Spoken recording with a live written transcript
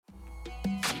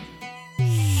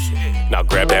Now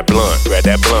grab that blunt, grab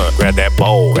that blunt, grab that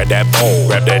bowl, grab that bowl,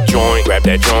 grab that joint, grab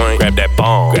that joint, grab that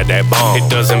bomb, grab that bomb. It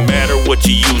doesn't matter what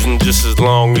you're using, just as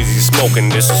long as you're smoking.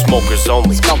 This is smokers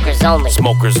only. Smokers only.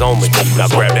 Smokers only. Now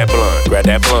grab that blunt, grab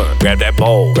that blunt, grab that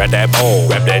bowl, grab that bowl,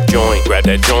 grab that joint, grab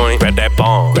that joint, grab that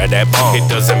bomb, grab that bomb. It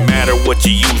doesn't matter what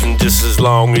you're using, just as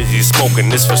long as you're smoking.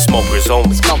 This for smokers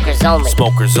only. Smokers only.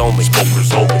 Smokers only.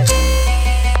 Smokers only.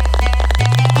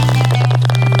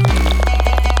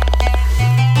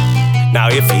 Now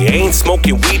if you ain't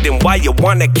smoking weed, then why you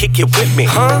wanna kick it with me?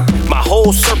 Huh? My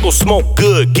whole circle smoke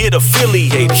good, get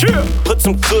affiliated. Sure. Put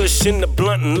some kush in the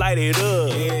blunt and light it up.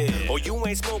 Yeah. Or you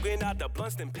ain't smoking out the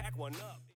blunts, then pack one up.